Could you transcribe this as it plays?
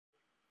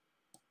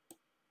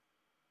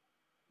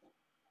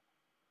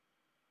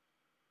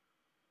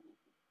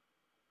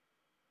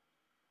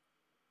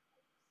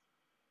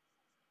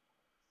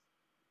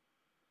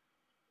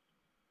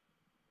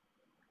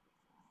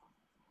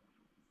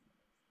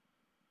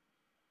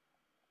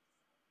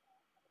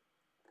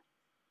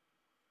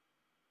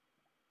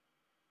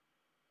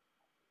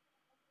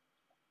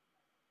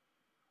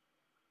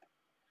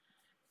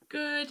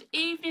Good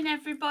evening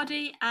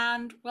everybody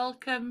and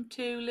welcome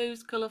to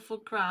Lou's Colourful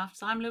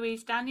Crafts. I'm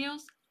Louise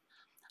Daniels.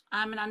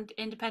 I'm an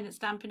independent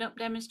Stampin' Up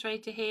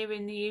demonstrator here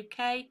in the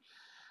UK,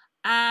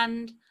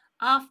 and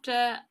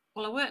after,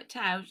 I worked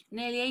out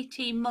nearly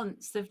 18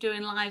 months of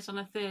doing lives on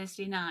a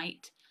Thursday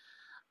night,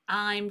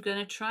 I'm going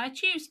to try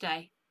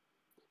Tuesday.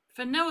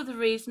 For no other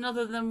reason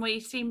other than we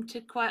seem to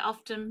quite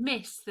often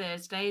miss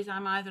Thursdays.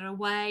 I'm either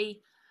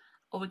away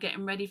or we're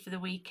getting ready for the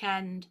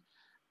weekend.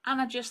 And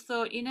I just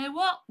thought, you know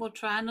what, we'll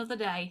try another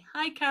day.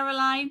 Hi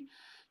Caroline.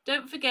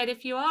 Don't forget,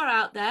 if you are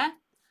out there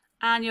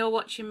and you're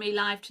watching me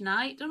live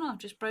tonight, oh no, I've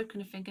just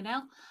broken a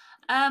fingernail.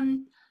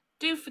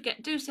 Do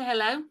say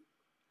hello.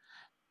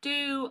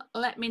 Do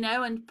let me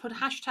know and put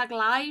hashtag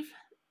live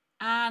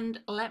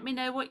and let me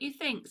know what you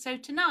think. So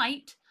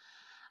tonight,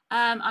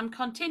 I'm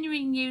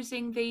continuing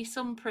using the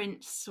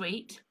Sunprint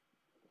suite,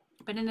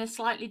 but in a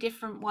slightly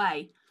different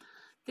way.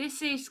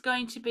 This is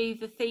going to be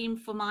the theme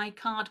for my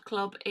card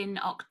club in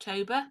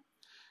October,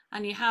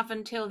 and you have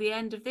until the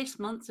end of this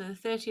month, so the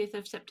 30th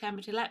of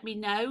September, to let me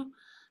know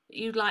that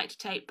you'd like to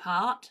take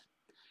part.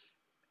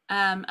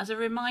 As a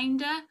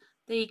reminder,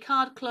 the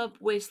card club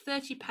was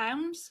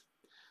 £30.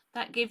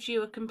 That gives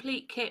you a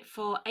complete kit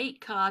for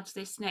 8 cards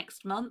this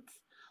next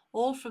month,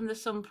 all from the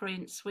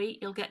Sunprint suite.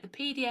 You'll get the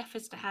PDF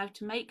as to how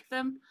to make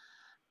them,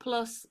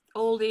 plus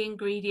all the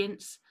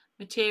ingredients,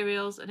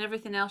 materials and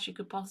everything else you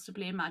could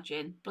possibly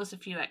imagine, plus a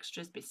few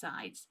extras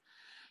besides.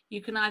 You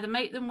can either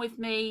make them with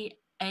me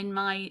in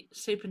my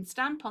Soup and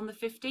Stamp on the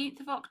 15th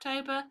of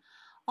October,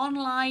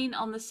 online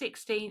on the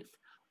 16th,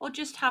 or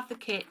just have the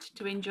kit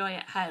to enjoy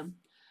at home.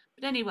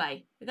 But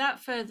anyway, without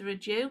further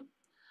ado,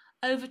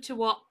 over to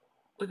what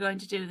we're going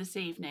to do this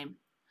evening.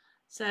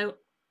 So,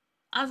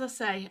 as I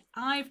say,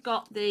 I've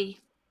got the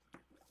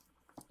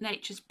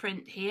Nature's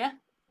Print here,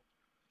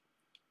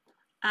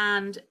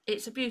 and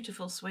it's a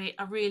beautiful suite.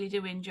 I really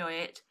do enjoy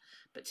it.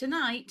 But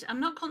tonight,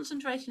 I'm not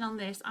concentrating on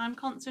this. I'm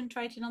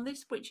concentrating on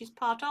this, which is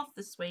part of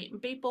the suite,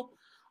 and people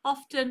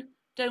often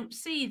don't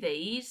see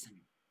these.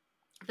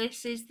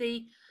 This is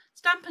the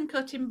Stamp and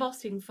Cut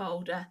embossing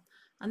folder,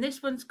 and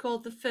this one's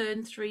called the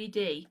Fern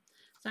 3D.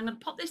 So I'm going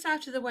to pop this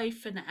out of the way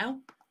for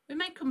now. We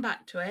may come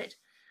back to it.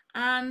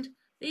 And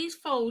these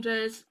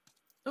folders,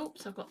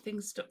 oops, I've got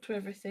things stuck to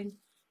everything.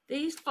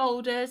 These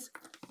folders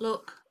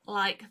look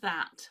like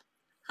that.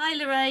 Hi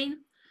Lorraine.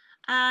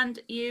 And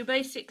you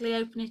basically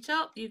open it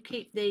up, you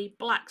keep the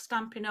black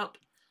Stampin' Up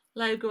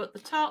logo at the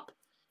top,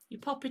 you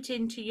pop it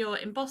into your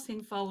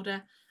embossing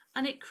folder,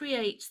 and it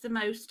creates the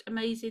most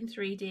amazing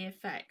 3D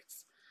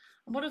effects.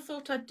 And what I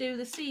thought I'd do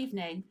this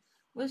evening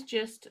was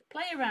just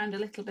play around a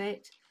little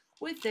bit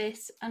with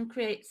this and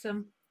create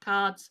some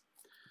cards.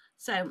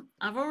 So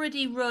I've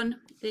already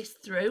run this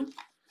through.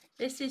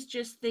 This is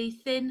just the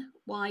thin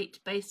white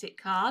basic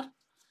card,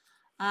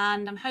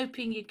 and I'm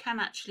hoping you can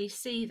actually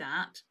see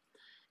that.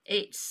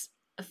 It's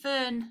a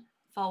fern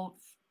fold.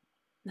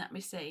 Let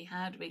me see,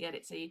 how do we get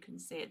it so you can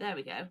see it? There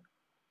we go.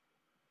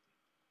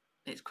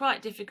 It's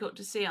quite difficult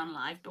to see on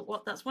live, but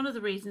that's one of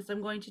the reasons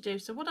I'm going to do.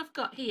 So what I've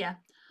got here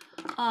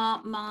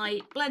are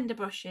my blender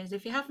brushes.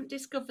 If you haven't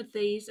discovered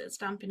these at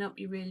Stampin' Up,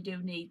 you really do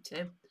need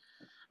to.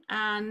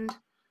 And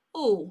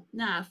oh,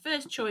 now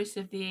first choice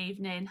of the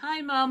evening.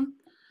 Hi Mum.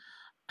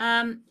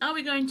 Are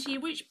we going to,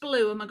 which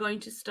blue am I going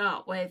to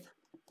start with?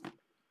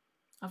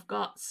 I've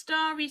got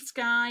Starry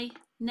Sky,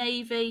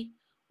 Navy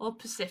or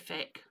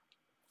Pacific.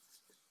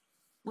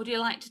 Would you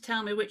like to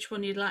tell me which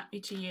one you'd like me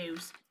to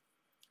use?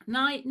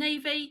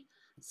 Navy,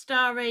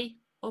 Starry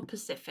or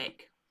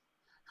Pacific?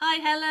 Hi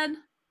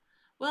Helen.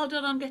 Well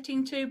done on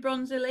getting 2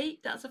 Bronze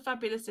Elite. That's a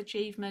fabulous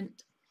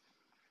achievement.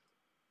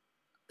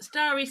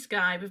 Starry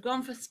Sky. We've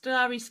gone for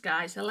Starry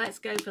Sky, so let's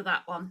go for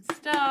that one.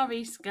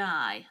 Starry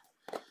Sky.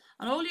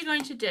 And all you're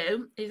going to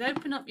do is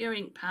open up your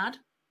ink pad.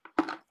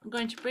 I'm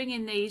going to bring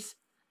in these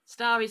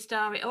Starry.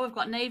 Oh, I've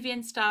got Navy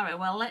and Starry.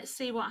 Well, let's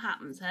see what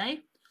happens, eh?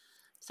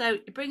 So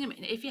you bring them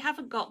in. If you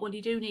haven't got one,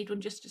 you do need one,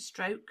 just a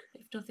stroke,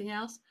 if nothing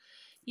else.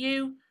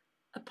 You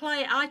apply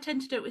it. I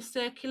tend to do it with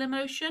circular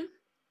motion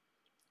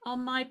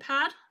on my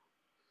pad.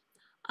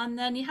 And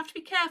then you have to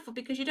be careful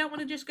because you don't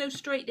want to just go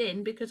straight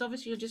in, because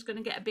obviously you're just going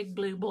to get a big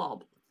blue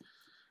blob.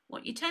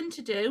 What you tend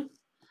to do,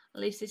 at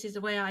least this is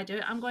the way I do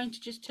it, I'm going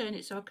to just turn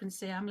it so I can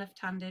see. I'm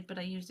left-handed, but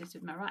I use this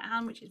with my right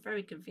hand, which is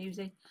very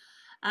confusing.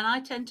 And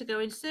I tend to go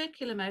in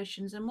circular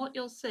motions, and what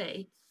you'll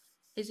see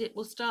is it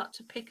will start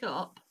to pick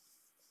up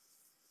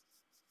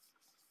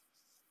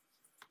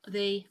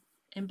the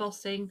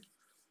embossing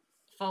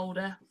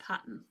folder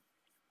pattern.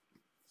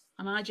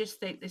 And I just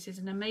think this is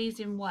an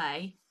amazing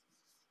way.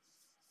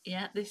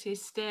 Yeah, this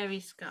is Starry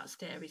Skies.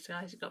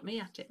 You've got me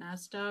at it now.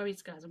 Starry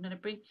Skies. I'm going to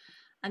bring,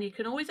 and you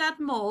can always add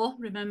more,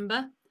 remember.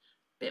 A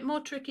bit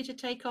more tricky to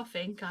take off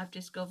ink, I've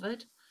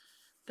discovered.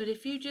 But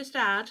if you just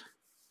add,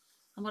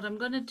 and what I'm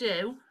going to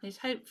do is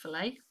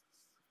hopefully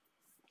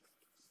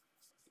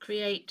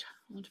create,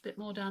 I want a bit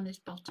more down this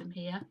bottom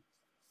here.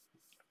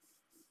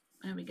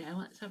 There we go.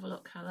 Let's have a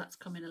look how that's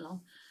coming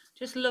along.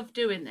 Just love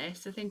doing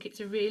this. I think it's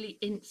a really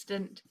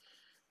instant,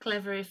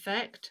 clever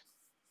effect.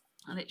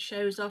 and it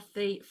shows off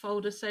the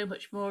folder so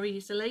much more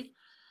easily.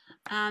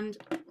 And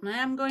I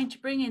am going to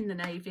bring in the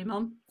navy,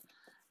 Mum,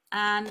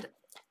 and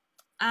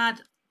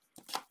add,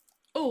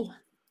 oh,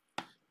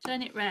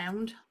 turn it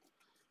round,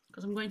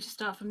 because I'm going to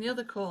start from the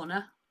other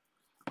corner.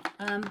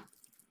 And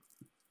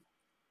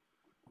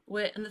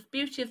the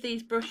beauty of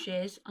these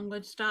brushes, I'm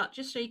going to start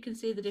just so you can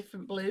see the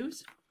different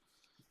blues,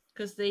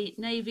 because the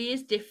navy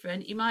is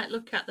different. You might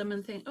look at them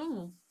and think,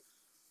 oh,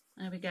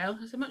 there we go.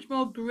 It's a much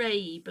more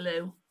grey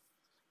blue,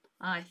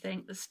 I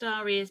think. The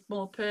starry is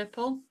more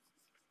purple.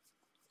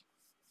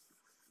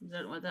 I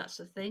don't know whether that's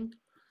a thing,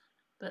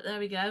 but there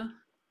we go.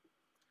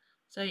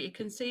 So you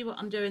can see what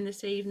I'm doing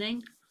this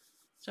evening.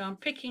 So I'm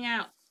picking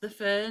out the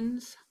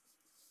ferns,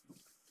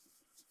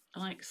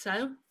 like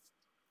so.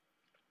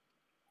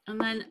 And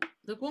then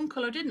the one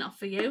colour I didn't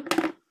offer you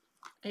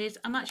is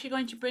I'm actually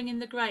going to bring in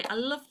the grey. I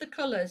love the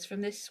colours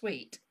from this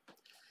suite.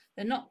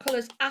 They're not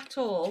colours at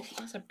all.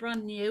 That's a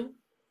brand new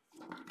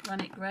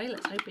granite grey.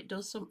 Let's hope it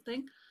does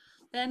something.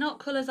 They're not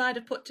colours I'd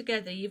have put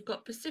together. You've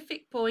got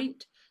Pacific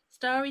Point,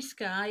 Starry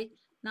Sky,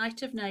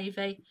 Night of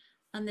Navy,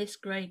 and this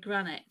grey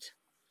granite,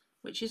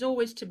 which is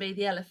always to be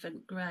the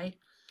elephant grey.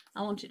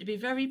 I want it to be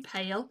very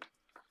pale,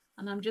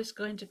 and I'm just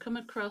going to come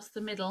across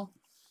the middle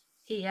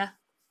here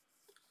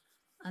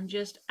and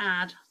just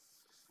add.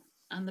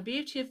 And the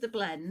beauty of the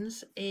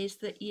blends is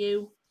that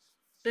you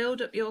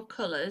build up your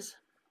colours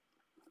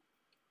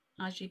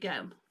as you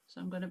go.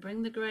 So I'm going to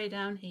bring the grey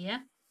down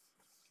here,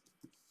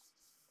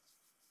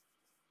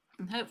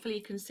 and hopefully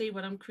you can see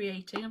what I'm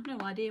creating. I've no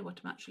idea what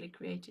I'm actually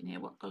creating here.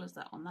 What colour's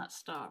that one? That's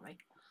starry.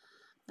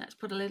 Let's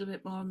put a little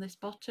bit more on this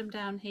bottom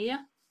down here.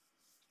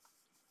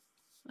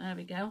 There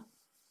we go.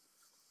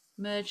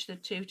 Merge the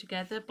two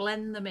together,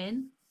 blend them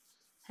in,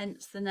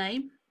 hence the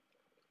name.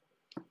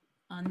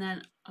 And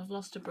then I've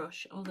lost a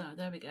brush. Oh no,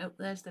 there we go.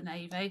 There's the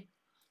navy.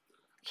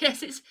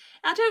 Yes, it's,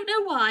 I don't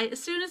know why,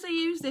 as soon as I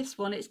use this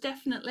one, it's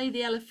definitely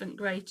the elephant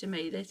grey to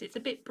me. It's a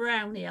bit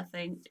browny, I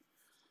think.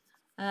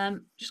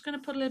 Just going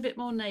to put a little bit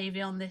more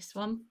navy on this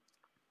one,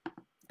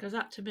 because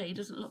that to me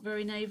doesn't look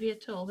very navy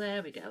at all.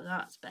 There we go,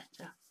 that's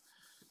better.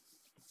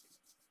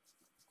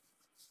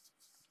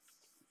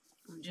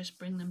 And just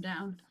bring them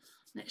down.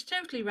 And it's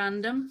totally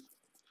random,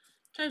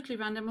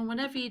 and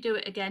whenever you do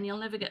it again, you'll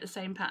never get the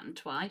same pattern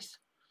twice.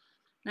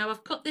 Now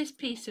I've cut this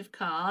piece of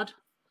card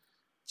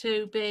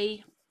to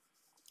be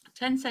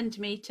 10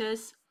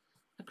 centimetres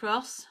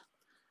across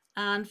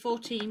and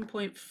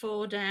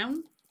 14.4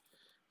 down.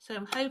 So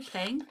I'm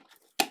hoping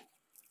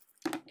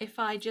if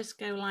I just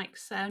go like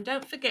so, and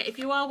don't forget, if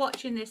you are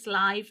watching this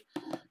live,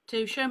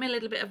 to show me a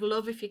little bit of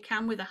love if you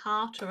can, with a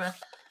heart or a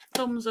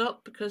thumbs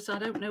up, because I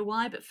don't know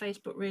why, but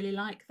Facebook really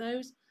like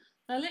those.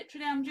 So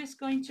literally I'm just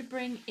going to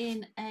bring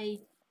in a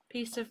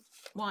piece of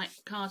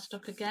white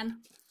cardstock again,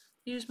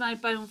 use my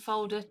bone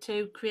folder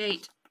to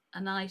create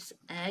a nice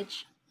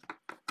edge,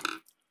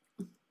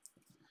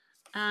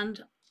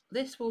 and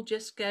this will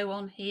just go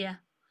on here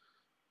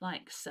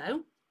like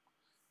so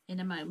in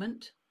a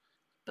moment.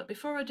 But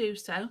before I do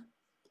so,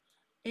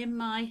 in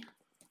my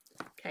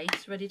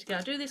case ready to go,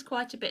 I do this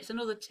quite a bit. It's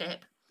another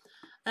tip.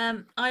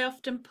 I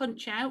often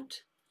punch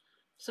out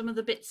some of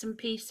the bits and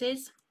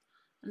pieces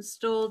and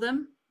store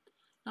them.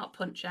 Not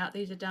punch out,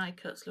 these are die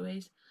cuts,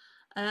 Louise.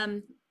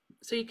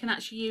 So you can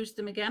actually use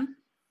them again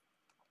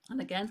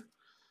and again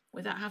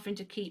without having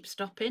to keep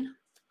stopping.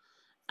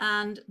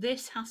 And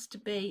this has to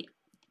be,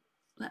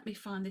 let me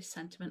find this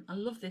sentiment. I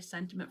love this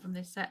sentiment from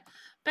this set.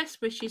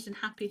 Best wishes and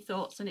happy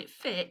thoughts, and it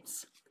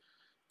fits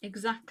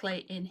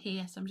exactly in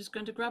here. So I'm just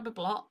going to grab a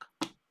block,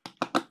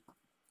 and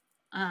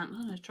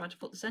I'm going to try to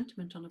put the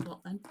sentiment on a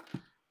block then,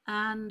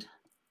 and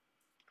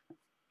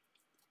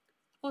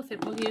I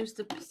think we'll use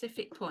the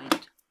Pacific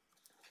Point.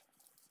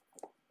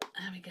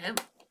 There we go.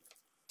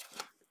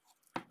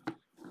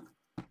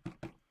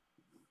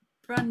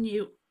 Brand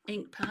new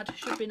ink pad,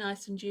 should be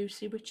nice and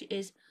juicy, which it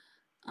is.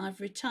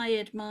 I've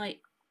retired my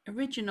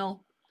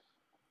original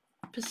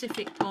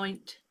Pacific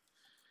Point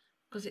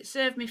because it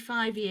served me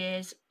 5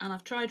 years, and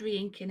I've tried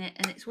re-inking it,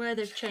 and it's where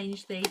they've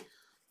changed the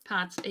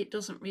pads, it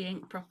doesn't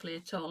re-ink properly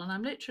at all. And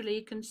I'm literally,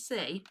 you can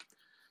see,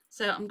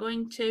 so I'm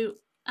going to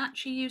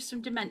actually use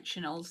some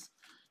dimensionals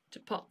to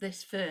pop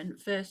this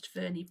first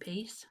ferny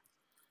piece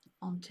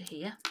onto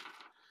here.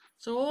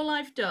 So all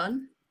I've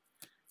done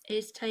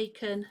is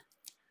taken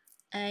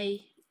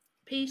a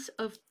piece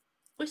of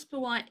Whisper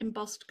White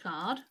embossed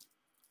card,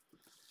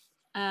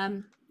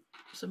 some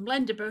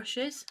blender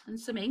brushes and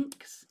some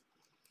inks,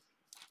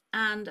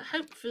 and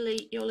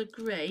hopefully you'll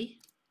agree,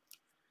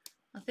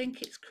 I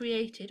think it's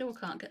created, oh I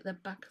can't get the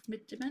back of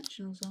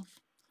mid-dimensionals off.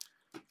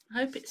 I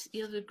hope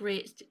you'll agree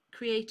it's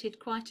created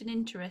quite an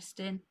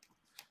interesting,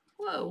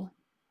 whoa,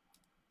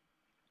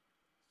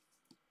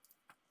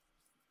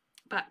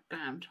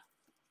 background.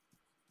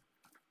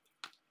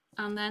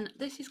 And then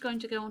this is going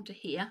to go onto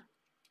here,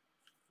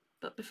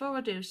 but before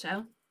I do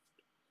so,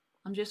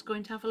 I'm just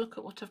going to have a look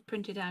at what I've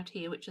printed out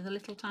here, which are the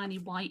little tiny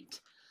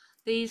white.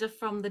 These are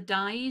from the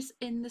dies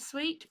in the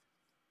suite,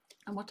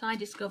 and what I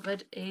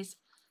discovered is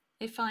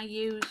if I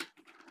use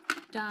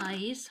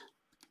dies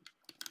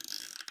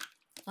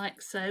like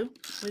so,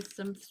 with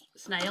some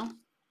snail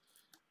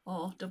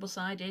or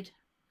double-sided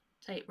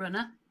tape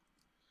runner.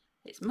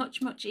 It's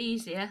much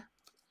easier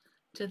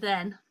to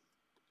then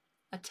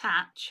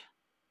attach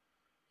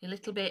your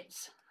little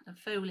bits of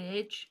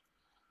foliage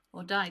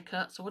or die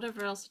cuts or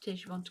whatever else it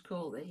is you want to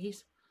call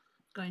these.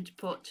 I'm going to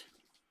put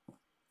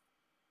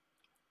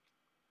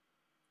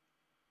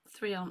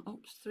 3 on,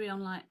 oops, 3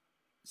 on like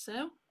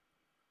so,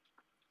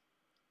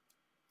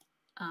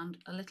 and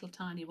a little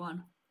tiny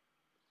one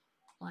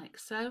like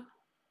so,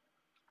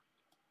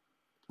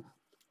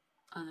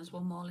 and there's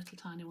one more little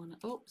tiny one.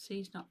 Oops,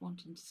 he's not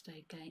wanting to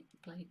stay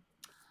play.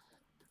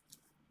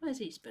 Where's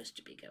he supposed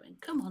to be going?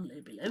 Come on,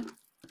 Looby Loo.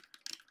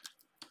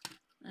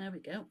 There we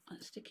go.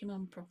 Let's stick him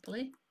on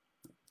properly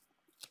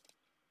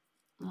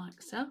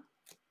like so,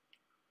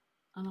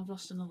 and I've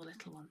lost another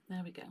little one.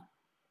 There we go.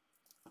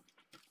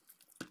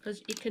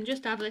 Because you can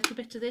just add a little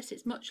bit of this,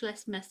 it's much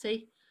less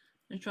messy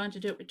than trying to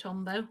do it with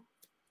Tombow.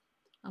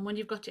 And when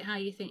you've got it how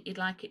you think you'd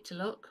like it to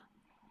look.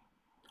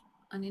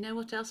 And you know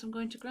what else I'm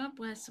going to grab?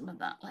 Where's some of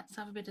that? Let's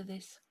have a bit of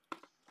this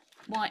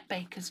white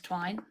baker's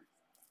twine.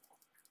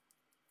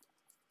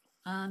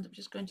 And I'm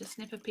just going to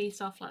snip a piece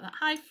off like that.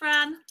 Hi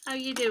Fran, how are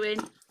you doing?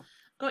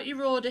 Got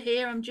your order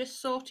here. I'm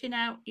just sorting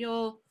out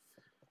your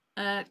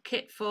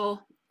kit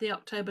for the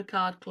October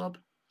Card Club.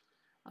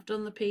 I've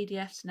done the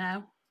PDFs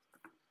now.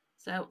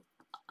 So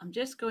I'm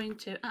just going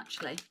to,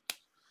 actually,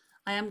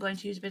 I am going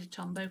to use a bit of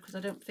Tombow because I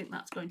don't think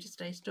that's going to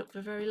stay stuck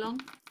for very long.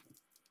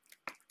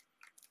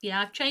 Yeah,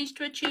 I've changed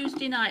to a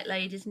Tuesday night,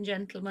 ladies and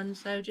gentlemen,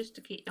 so just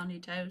to keep you on your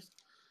toes.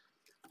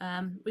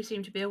 We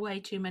seem to be away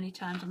too many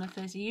times on a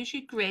Thursday. Use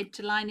your grid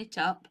to line it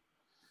up,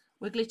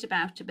 wiggle it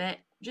about a bit,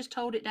 just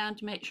hold it down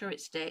to make sure it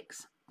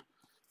sticks.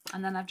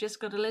 And then I've just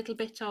got a little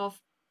bit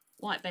of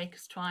white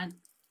baker's twine,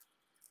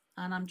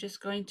 and I'm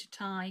just going to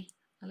tie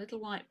a little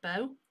white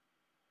bow,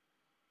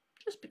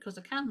 just because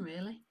I can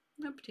really,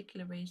 no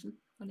particular reason,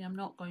 only I'm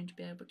not going to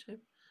be able to.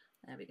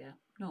 There we go,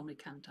 normally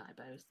can tie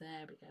bows,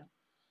 there we go,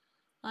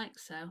 like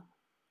so,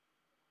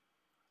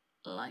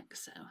 like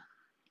so.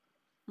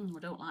 I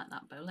don't like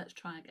that bow. Let's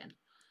try again.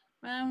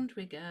 Round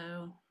we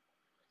go.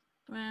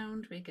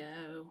 Round we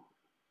go.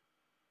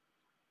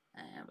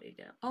 There we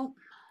go. Oh,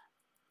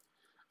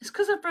 it's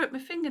because I broke my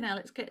fingernail.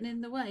 It's getting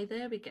in the way.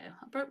 There we go.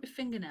 I broke my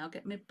fingernail.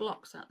 Get my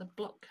blocks out the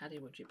block caddy,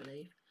 would you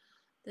believe?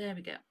 There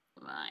we go.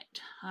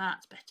 Right.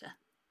 That's better.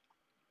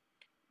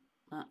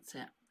 That's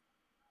it.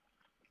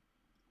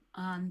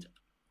 And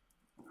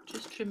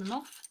just trim them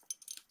off.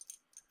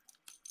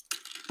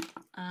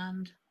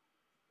 And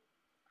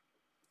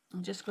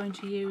I'm just going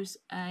to use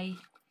a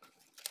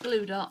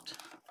glue dot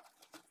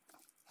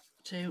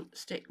to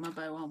stick my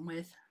bow on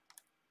with,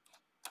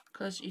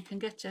 because you can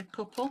get a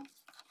couple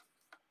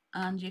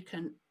and you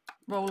can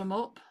roll them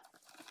up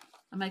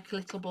and make a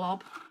little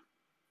blob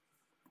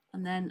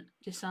and then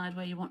decide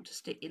where you want to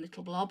stick your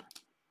little blob.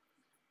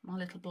 My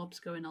little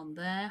blob's going on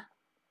there.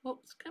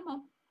 Oops, come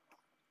on.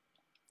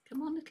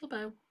 Come on, little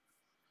bow.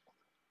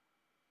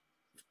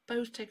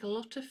 Bows take a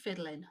lot of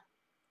fiddling.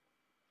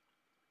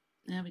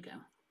 There we go.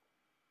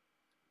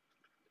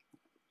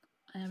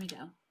 There we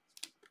go.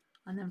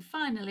 And then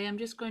finally I'm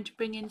just going to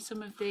bring in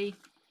some of the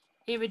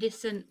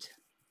iridescent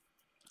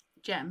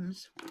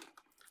gems,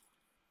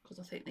 because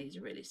I think these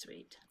are really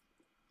sweet.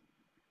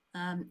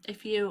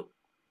 If you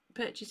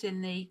purchase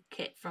in the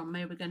kit from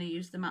me, we're going to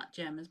use the matte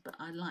gems, but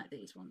I like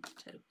these ones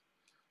too.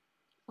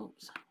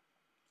 Oops.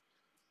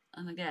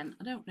 And again,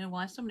 I don't know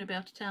why, somebody will be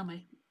able to tell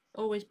me.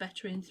 Always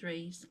better in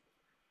threes.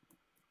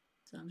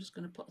 So I'm just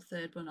going to put a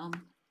third one on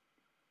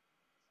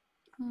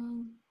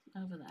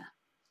over there.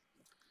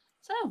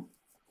 So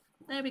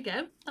there we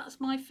go.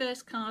 That's my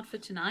first card for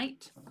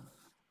tonight,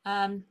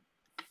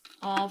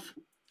 of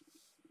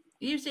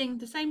using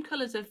the same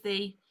colours of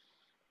the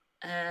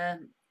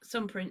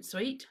Sunprint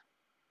suite,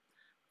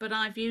 but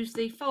I've used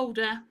the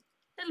folder, a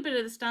little bit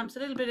of the stamps, a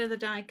little bit of the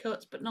die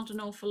cuts, but not an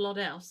awful lot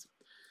else.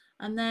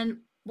 And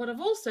then what I've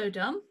also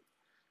done,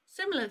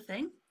 similar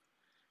thing,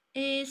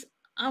 is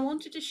I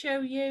wanted to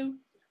show you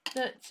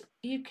that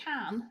you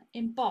can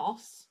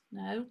emboss,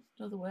 no,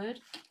 another word,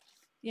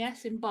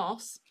 yes,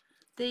 emboss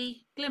the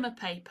glimmer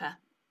paper.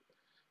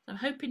 So I'm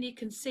hoping you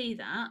can see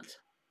that.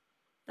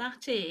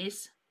 That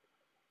is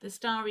the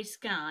Starry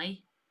Sky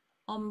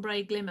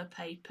ombre glimmer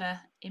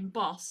paper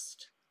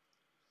embossed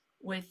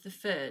with the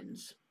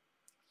ferns.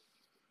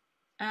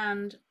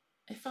 And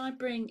if I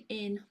bring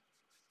in,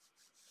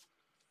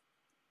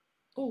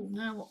 oh,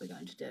 now what we're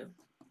going to do,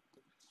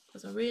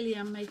 because I really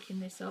am making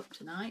this up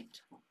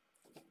tonight.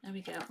 There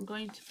we go. I'm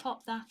going to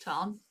pop that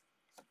on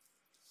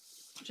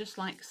just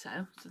like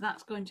so. So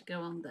that's going to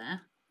go on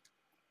there.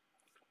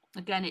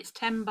 Again, it's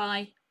 10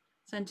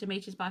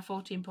 centimetres by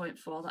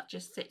 14.4. That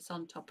just sits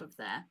on top of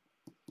there.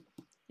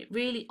 It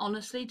really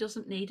honestly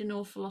doesn't need an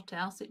awful lot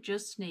else. It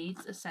just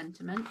needs a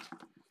sentiment.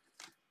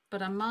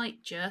 But I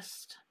might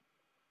just,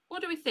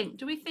 what do we think?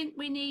 Do we think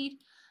we need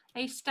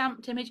a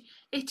stamped image?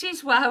 It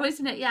is wow,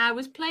 isn't it? Yeah, I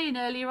was playing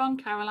earlier on,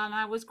 Caroline.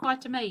 I was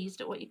quite amazed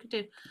at what you could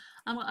do.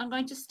 I'm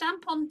going to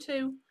stamp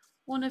onto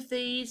one of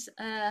these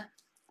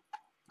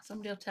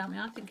Somebody will tell me.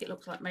 I think it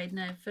looks like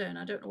maidenhair fern.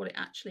 I don't know what it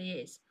actually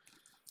is.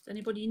 Does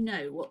anybody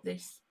know what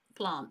this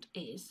plant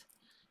is?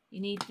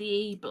 You need the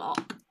E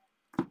block,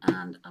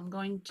 and I'm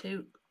going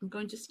to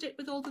stick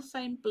with all the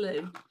same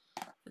blue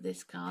for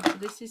this card. So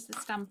this is the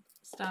stamp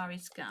Starry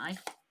Sky.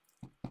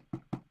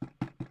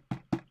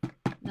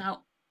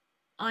 Now,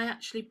 I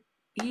actually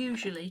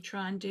usually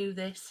try and do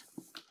this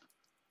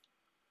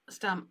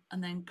stamp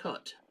and then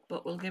cut,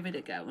 but we'll give it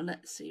a go and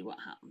let's see what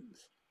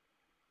happens.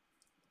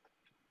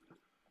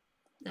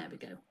 There we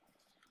go.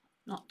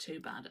 Not too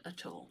bad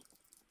at all.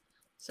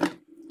 So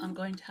I'm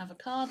going to have a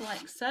card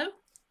like so.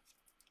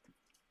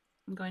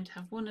 I'm going to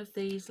have one of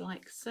these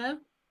like so.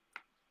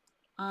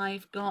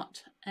 I've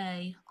got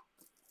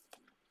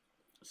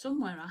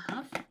somewhere I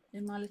have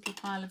in my little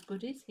pile of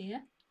goodies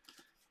here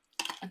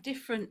a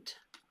different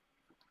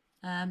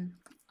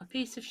a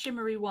piece of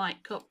shimmery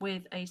white cut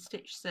with a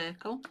stitch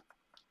circle,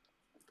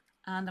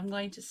 and I'm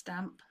going to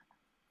stamp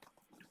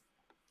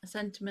a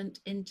sentiment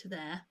into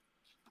there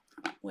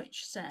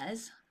which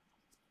says,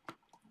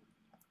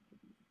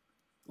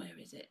 where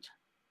is it?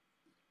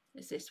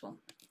 It's this one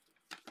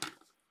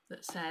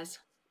that says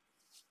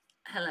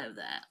hello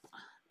there,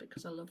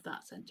 because I love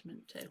that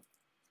sentiment too.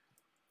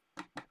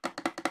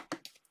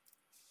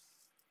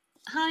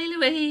 Hi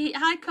Louise,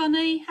 hi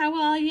Connie,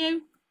 how are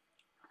you?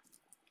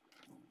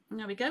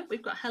 There we go,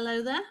 we've got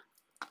hello there.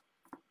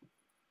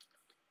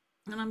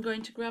 And I'm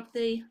going to grab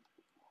the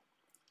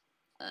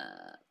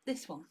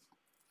this one.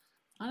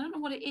 I don't know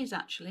what it is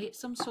actually. It's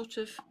some sort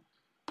of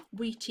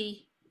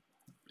wheaty,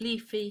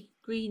 leafy,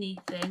 greeny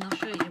thing. I'll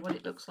show you what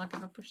it looks like.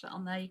 If I push that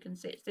on there, you can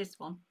see it's this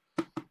one.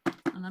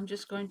 And I'm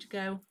just going to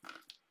go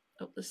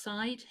up the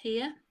side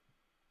here.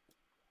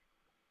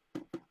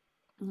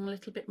 And a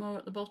little bit more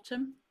at the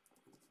bottom.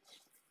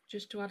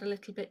 Just to add a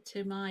little bit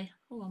to my...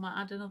 Oh, I might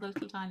add another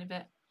little tiny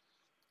bit.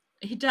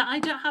 I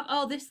don't have...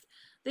 Oh,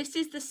 this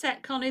is the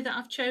set, Connie, that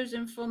I've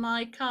chosen for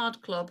my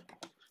card club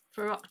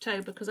for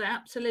October, because I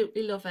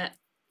absolutely love it.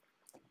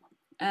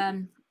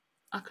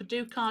 I could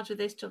do cards with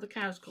this till the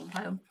cows come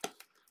home.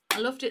 I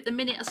loved it the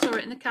minute I saw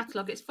it in the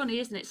catalogue. It's funny,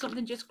 isn't it?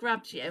 Something just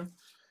grabs you.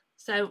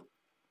 So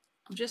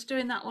I'm just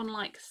doing that one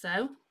like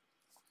so.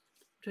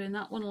 Doing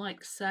that one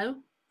like so.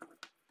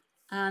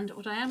 And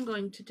what I am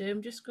going to do,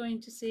 I'm just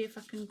going to see if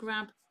I can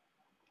grab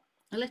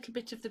a little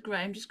bit of the grey.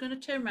 I'm just going to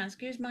turn around.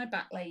 Excuse my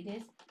back,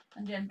 ladies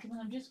and gentlemen.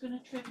 I'm just going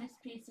to trim this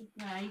piece of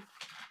grey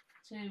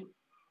to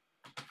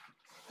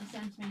a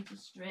centimetre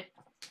strip,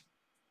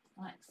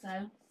 like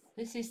so.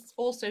 This is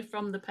also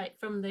from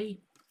the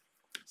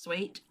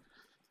suite,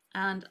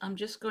 and I'm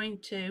just going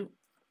to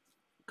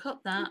cut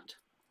that.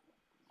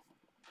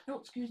 Oh,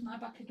 excuse my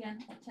back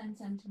again, at 10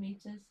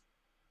 centimetres.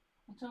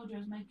 I told you I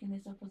was making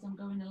this up as I'm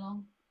going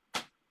along.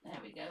 There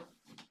we go.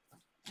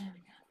 There we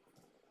go.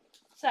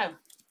 So,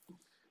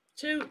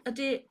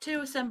 to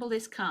assemble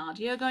this card,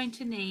 you're going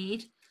to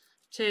need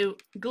to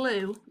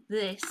glue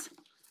this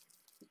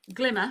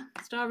glimmer,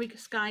 Starry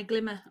Sky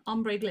glimmer,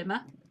 ombre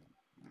glimmer,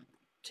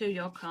 to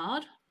your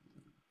card,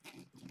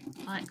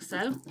 like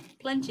so.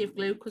 Plenty of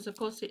glue, because of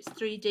course it's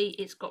 3D,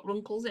 it's got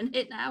wrinkles in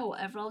it now, or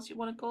whatever else you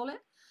want to call it,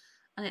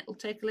 and it'll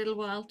take a little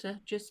while to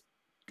just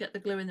get the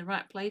glue in the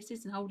right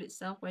places and hold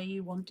itself where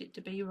you want it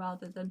to be,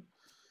 rather than...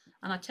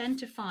 And I tend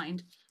to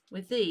find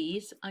with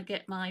these, I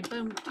get my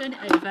bone, turn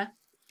it over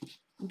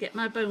and get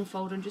my bone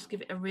folder and just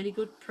give it a really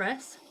good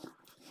press.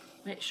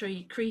 Make sure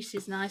your crease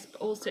is nice,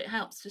 but also it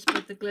helps to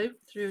spread the glue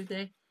through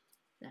the...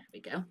 There we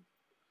go.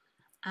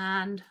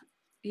 And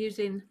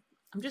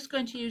I'm just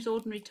going to use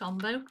ordinary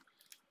Tombow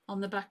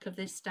on the back of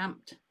this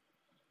stamped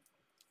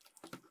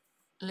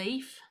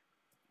leaf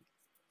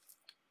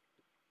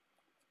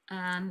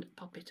and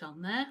pop it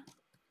on there.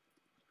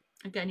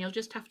 Again, you'll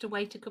just have to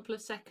wait a couple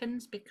of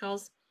seconds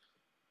because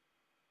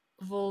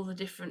of all the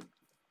different...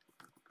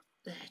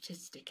 There, it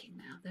is sticking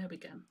now. There we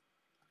go.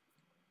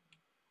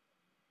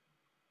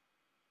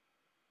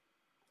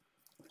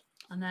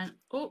 And then,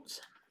 oops,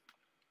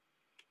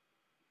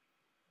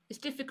 it's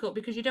difficult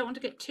because you don't want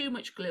to get too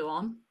much glue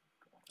on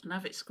and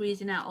have it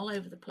squeezing out all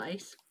over the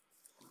place.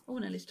 Oh,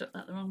 I nearly stuck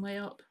that the wrong way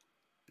up.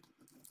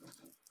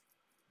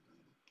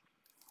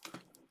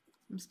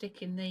 I'm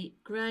sticking the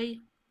grey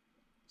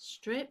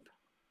strip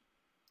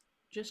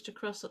just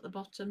across at the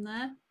bottom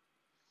there.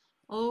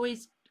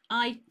 Always,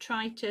 I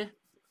try to,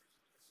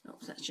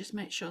 oops, let's just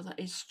make sure that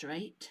is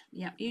straight.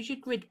 Yeah, use your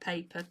grid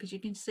paper because you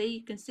can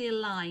see a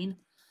line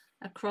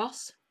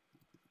across.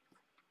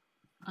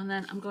 And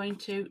then I'm going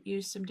to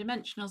use some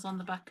dimensionals on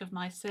the back of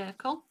my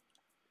circle.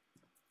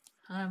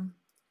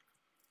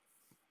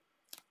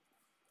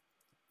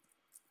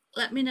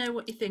 Let me know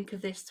what you think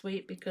of this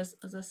suite, because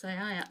as I say,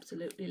 I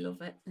absolutely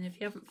love it. And if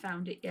you haven't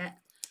found it yet,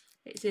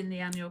 it's in the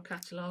annual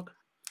catalogue.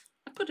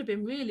 I could have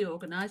been really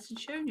organised and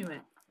shown you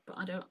it, but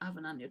I don't have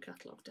an annual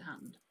catalogue to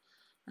hand.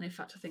 And in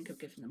fact, I think I've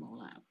given them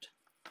all out.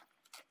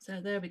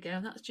 So there we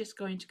go. That's just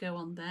going to go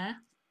on there.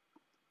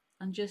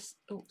 And just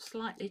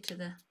slightly to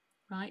the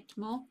right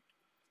more.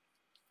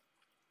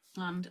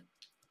 And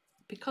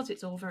because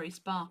it's all very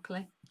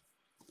sparkly,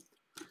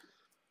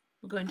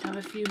 we're going to have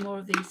a few more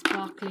of these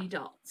sparkly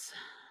dots.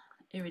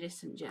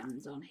 iridescent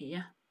gems on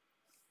here.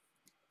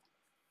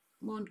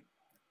 One.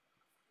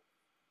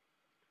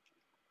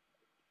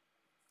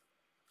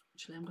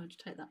 Actually, I'm going to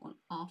take that one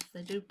off.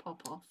 They do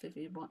pop off if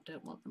you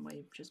don't want them where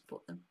you've just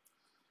put them.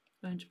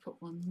 I'm going to put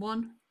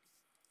one.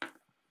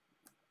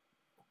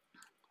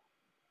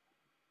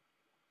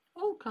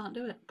 Oh, can't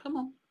do it. Come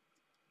on.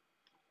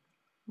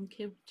 Thank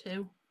you.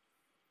 2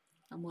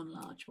 and 1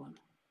 large one.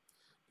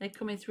 They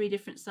come in 3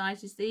 different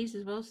sizes, these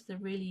as well, so they're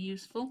really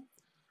useful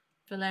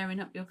for layering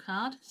up your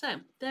card. So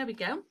there we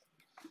go.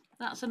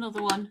 That's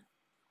another one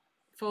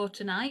for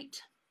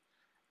tonight.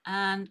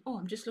 And oh,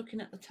 I'm just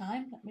looking at the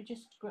time. Let me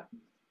just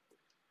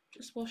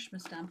wash my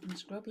Stampin'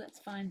 Scrub. Let's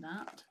find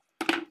that.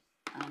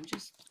 And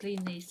just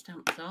clean these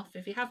stamps off.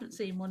 If you haven't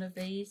seen one of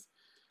these,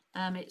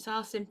 it's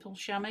our simple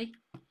chamois.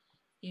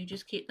 You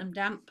just keep them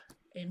damp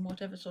in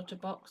whatever sort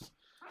of box,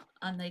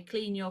 and they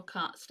clean your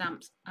card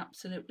stamps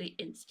absolutely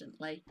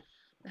instantly.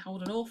 They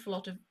hold an awful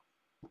lot of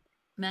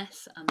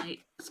mess, and they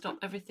stop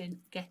everything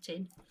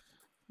getting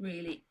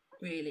really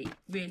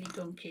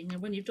gunking.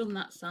 And when you've done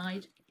that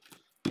side,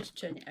 just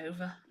turn it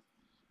over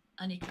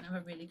and you can have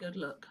a really good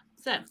look.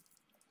 So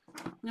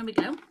there we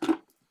go.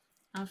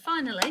 And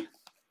finally,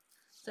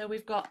 so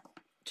we've got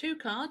 2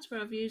 cards where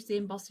I've used the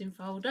embossing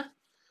folder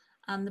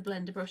and the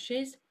blender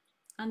brushes,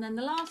 and then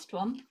the last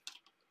one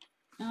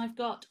I've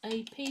got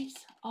a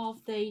piece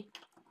of the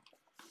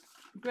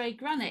grey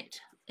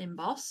granite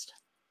embossed,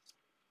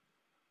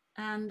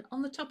 and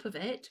on the top of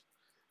it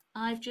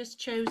I've just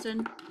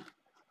chosen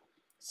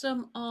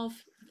some of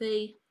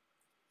the,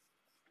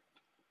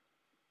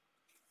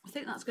 I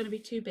think that's going to be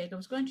too big. I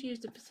was going to use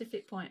the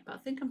Pacific Point, but I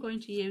think I'm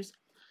going to use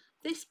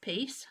this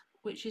piece,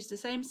 which is the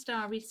same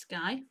Starry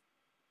Sky,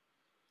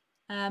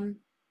 but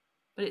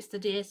it's the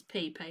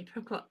DSP paper.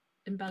 I've got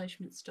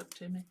embellishments stuck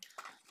to me.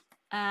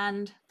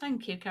 And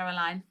thank you,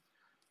 Caroline.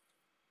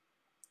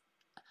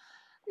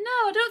 No,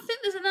 I don't think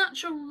there's an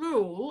actual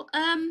rule.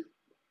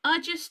 I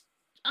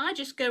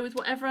just go with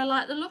whatever I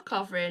like the look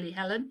of, really,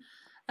 Helen.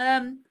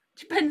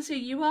 Depends who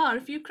you are.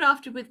 If you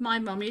crafted with my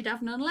mum, you'd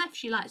have none left.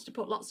 She likes to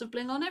put lots of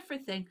bling on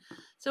everything.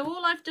 So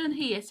all I've done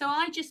here, so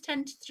I just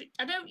tend to,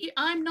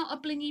 I'm not a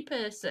blingy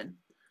person.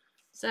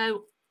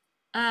 So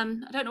I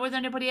don't know whether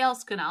anybody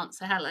else can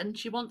answer Helen.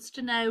 She wants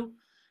to know,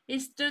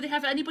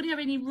 anybody have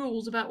any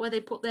rules about where they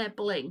put their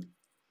bling?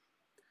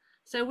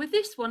 So with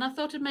this one, I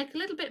thought I'd make a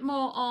little bit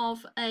more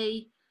of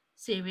a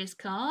serious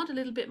card, a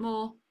little bit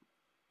more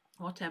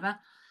whatever.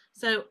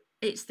 So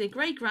it's the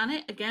grey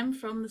granite, again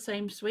from the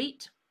same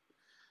suite.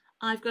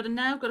 I've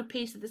now got a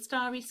piece of the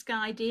Starry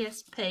Sky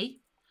DSP.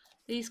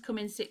 These come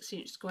in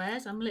 6-inch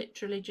squares. I'm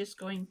literally just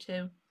going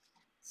to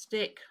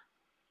stick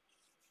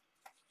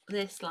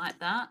this like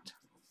that.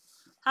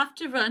 Have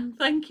to run.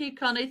 Thank you,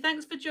 Connie.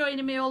 Thanks for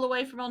joining me all the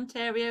way from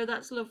Ontario.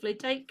 That's lovely.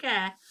 Take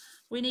care.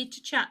 We need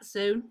to chat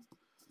soon.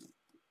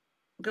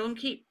 Go and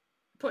keep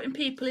putting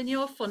people in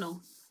your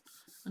funnel,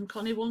 and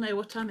Connie will know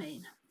what I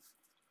mean.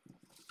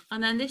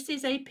 And then this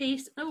is a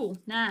piece, oh,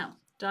 now,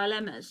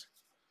 dilemmas.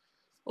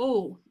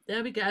 Oh,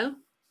 there we go.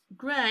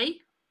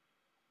 Grey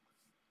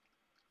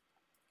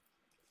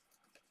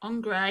on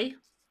grey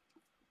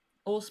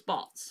or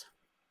spots.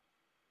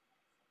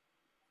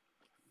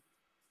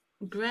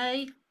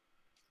 Grey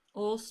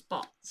or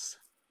spots.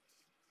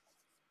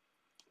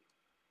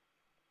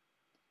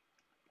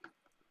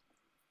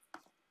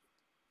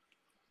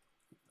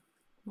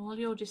 While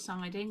you're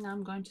deciding,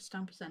 I'm going to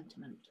stamp a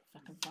sentiment,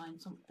 if I can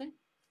find something.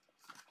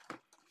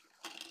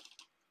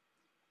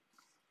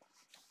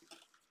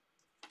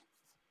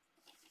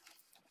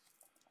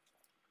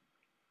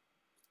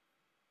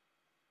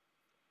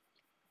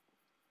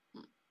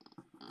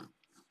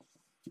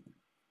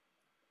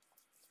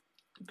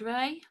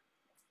 Grey,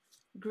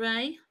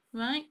 grey,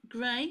 right,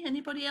 grey.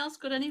 Anybody else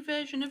got any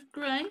version of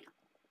grey?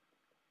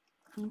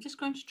 I'm just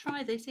going to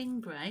try this in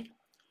grey.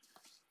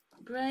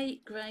 Grey,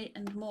 grey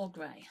and more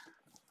grey.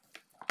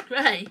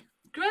 Grey,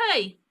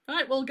 grey.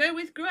 Right, we'll go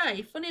with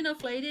grey. Funny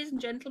enough, ladies and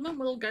gentlemen,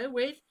 we'll go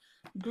with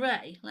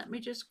grey. Let me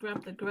just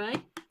grab the grey.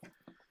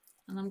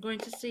 And I'm going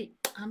to see,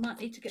 I might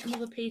need to get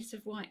another piece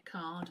of white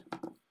card.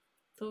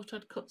 Thought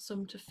I'd cut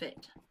some to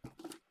fit.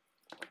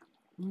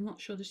 I'm not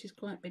sure this is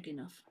quite big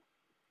enough.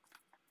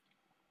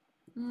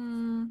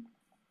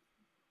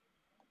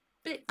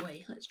 Bit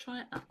way. Let's try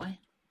it that way.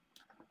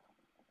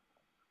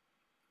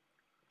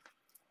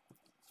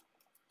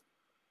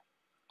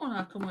 Oh, no,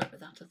 I can work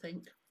with that, I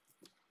think.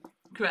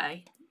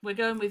 Grey. We're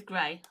going with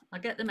grey. I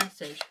get the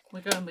message.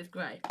 We're going with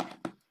grey.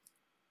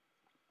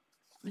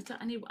 Is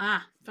that any...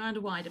 Ah, found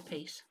a wider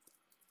piece.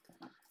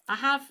 I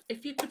have,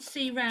 if you could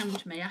see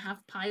round me, I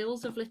have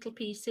piles of little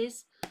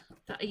pieces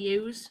that I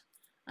use.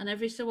 And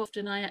every so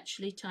often I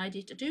actually tidy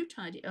it. I do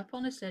tidy it up,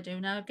 honestly I do.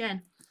 Now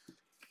again,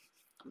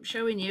 I'm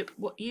showing you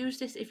what, use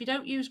this. If you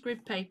don't use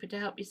grid paper to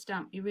help you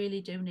stamp, you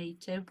really do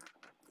need to.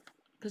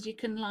 Because you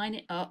can line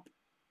it up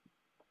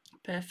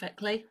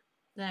perfectly.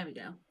 There we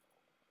go.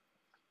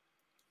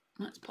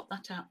 Let's pop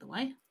that out the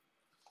way.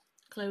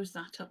 Close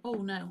that up. Oh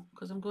no,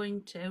 because I'm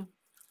going to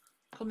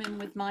come in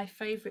with my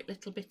favourite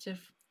little bit of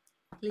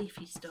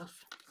leafy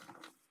stuff.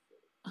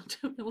 I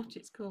don't know what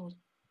it's called.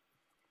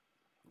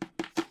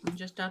 I'll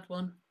just add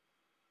one.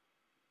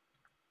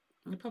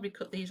 I'll probably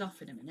cut these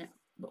off in a minute,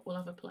 but we'll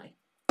have a play.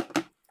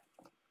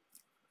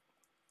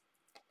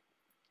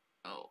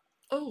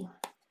 Oh,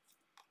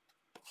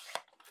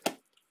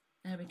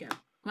 there we go.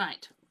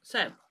 Right,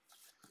 so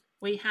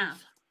we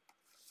have,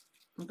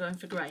 I'm going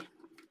for grey.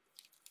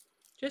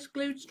 Just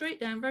glued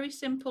straight down, very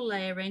simple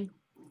layering.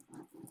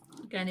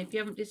 Again, if you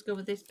haven't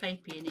discovered this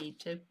paper, you need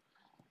to,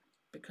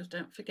 because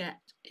don't forget,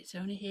 it's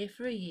only here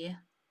for a year.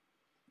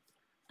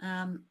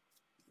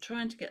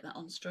 Trying to get that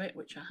on straight,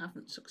 which I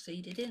haven't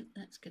succeeded in.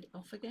 Let's get it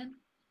off again.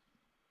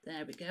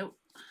 There we go.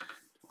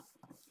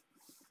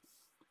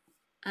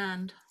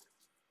 And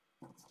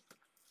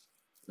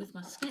with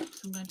my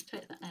snips, I'm going to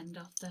take the end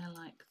off there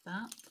like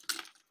that.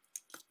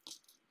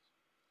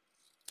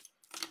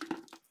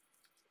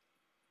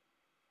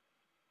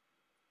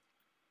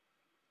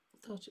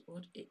 Thought it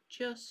would. It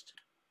just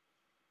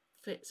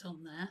fits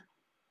on there.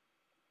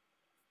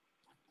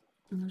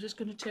 And I'm just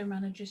going to turn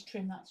around and just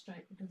trim that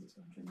straight because it's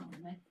going to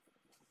annoy me.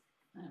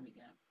 There we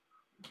go.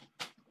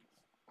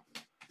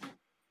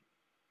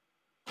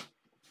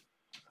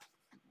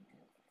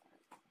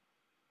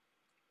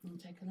 And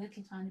take a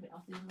little tiny bit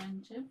off the other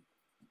end too.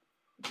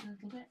 Just a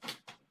little bit.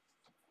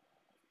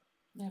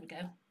 There we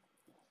go.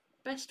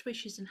 Best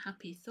wishes and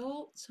happy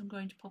thoughts. I'm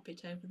going to pop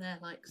it over there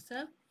like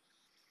so.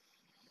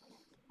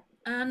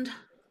 And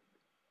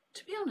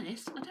to be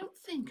honest, I don't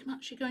think I'm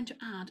actually going to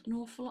add an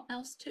awful lot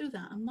else to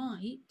that. I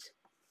might.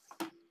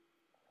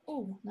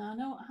 Oh, now I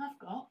know what I have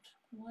got.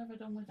 What have I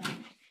done with that?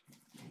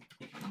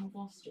 I've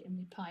lost it in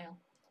my pile.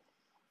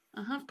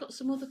 I have got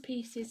some other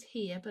pieces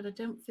here, but I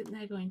don't think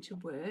they're going to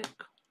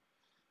work.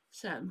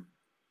 So, I'm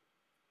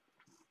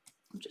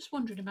just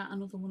wondering about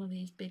another one of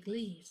these big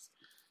leaves.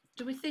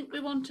 Do we think we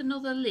want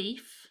another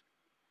leaf?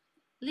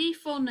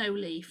 Leaf or no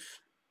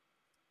leaf?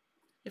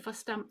 If I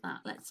stamp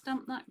that, let's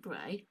stamp that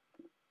grey.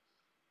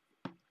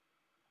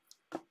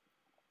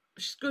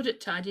 She's good at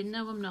tidying.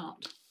 No, I'm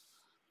not.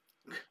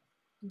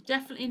 I'm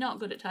definitely not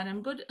good at tidying.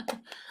 I'm good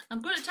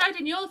at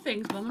tidying your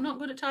things, Mum. I'm not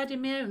good at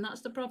tidying my own.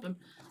 That's the problem.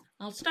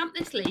 I'll stamp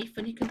this leaf,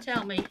 and you can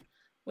tell me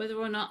whether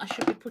or not I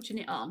should be putting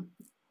it on.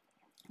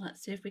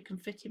 Let's see if we can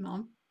fit him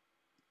on.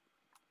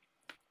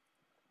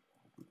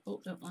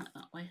 Oh, don't like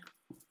that way.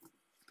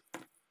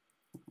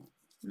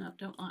 No,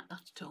 don't like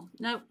that at all.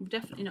 No, I'm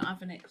definitely not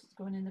having it because it's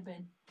going in the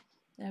bin.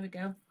 There we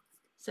go.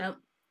 So,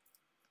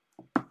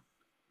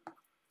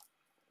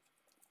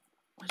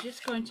 we're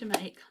just going to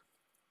make,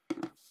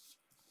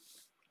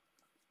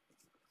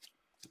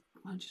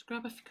 I'll just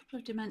grab a couple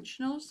of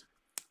dimensionals.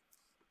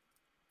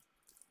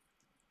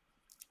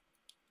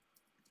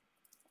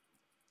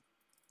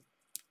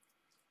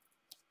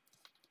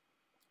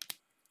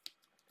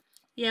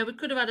 Yeah, we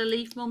could have had a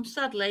leaf, Mum.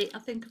 Sadly, I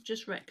think I've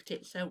just wrecked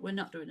it, so we're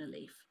not doing a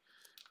leaf.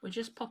 We're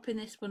just popping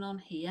this one on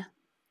here,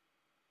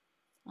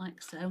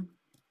 like so.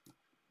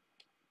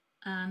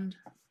 And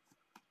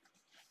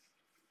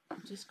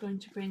I'm just going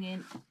to bring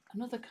in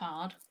another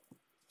card,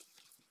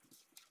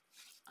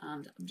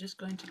 and I'm just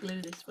going to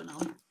glue this one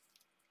on.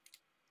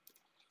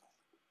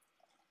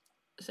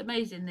 It's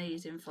amazing,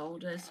 these in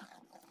folders.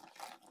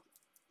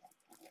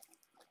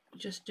 You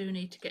just do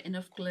need to get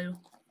enough glue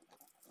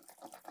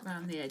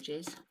around the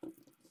edges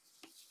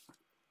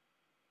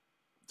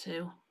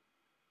to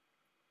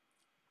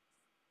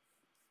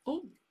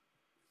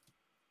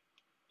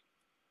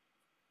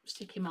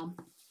stick him on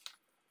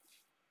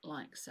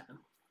like so.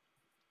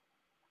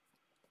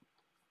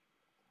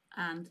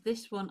 And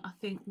this one I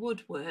think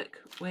would work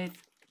with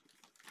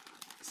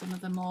some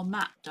of the more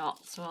matte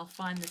dots, so I'll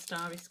find the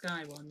Starry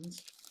Sky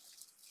ones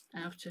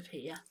out of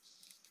here,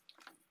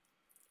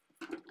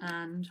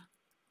 and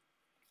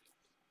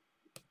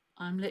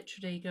I'm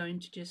literally going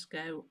to just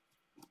go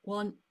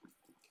 1,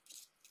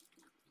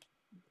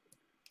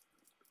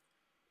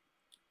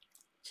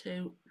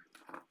 2,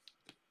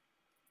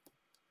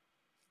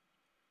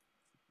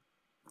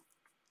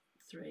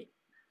 3.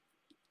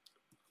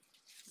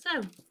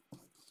 So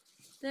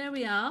there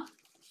we are.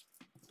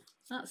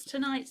 That's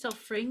tonight's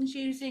offerings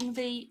using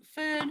the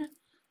Fern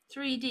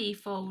 3D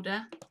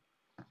folder,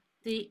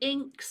 the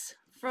inks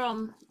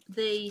from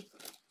the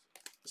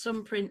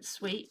Sunprint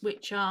suite,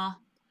 which are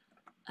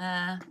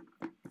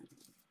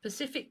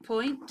Pacific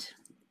Point,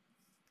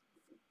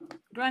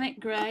 Granite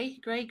Grey,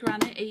 Grey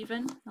Granite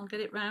even, I'll get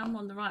it round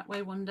on the right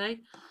way one day,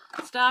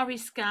 Starry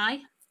Sky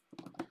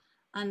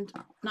and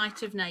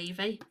Night of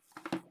Navy.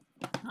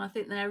 I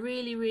think they're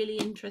really, really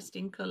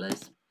interesting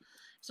colours.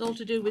 It's all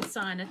to do with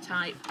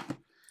cyanotype.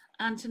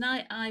 And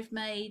tonight I've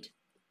made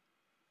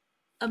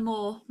a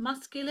more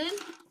masculine,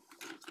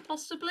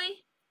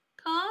 possibly,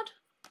 card.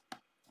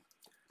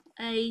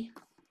 A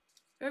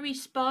very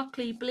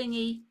sparkly,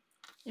 blingy,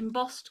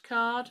 embossed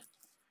card.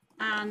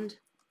 And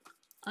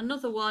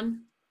another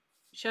one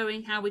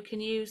showing how we can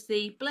use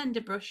the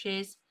blender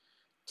brushes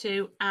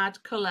to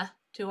add colour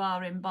to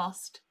our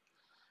embossed.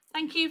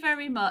 Thank you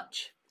very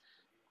much.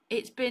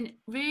 It's been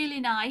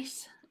really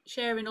nice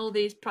sharing all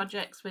these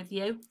projects with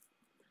you,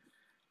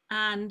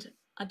 and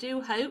I do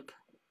hope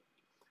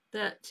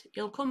that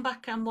you'll come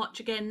back and watch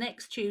again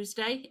next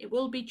Tuesday. It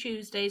will be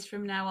Tuesdays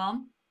from now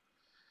on.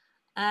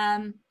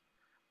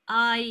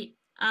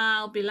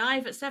 I'll be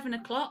live at 7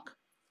 o'clock,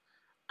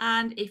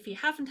 and if you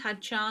haven't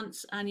had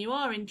chance and you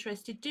are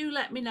interested, do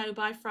let me know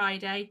by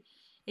Friday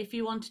if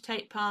you want to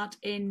take part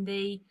in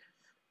the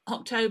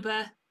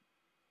October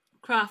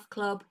craft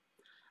club,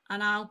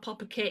 and I'll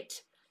pop a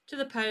kit to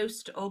the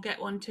post or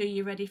get one to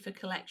you ready for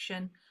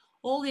collection.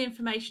 All the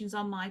information's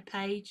on my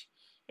page.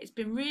 It's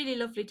been really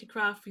lovely to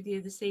craft with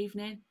you this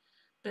evening,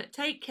 but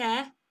take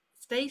care,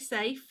 stay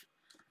safe,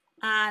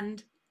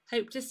 and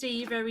hope to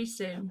see you very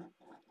soon.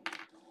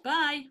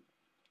 Bye.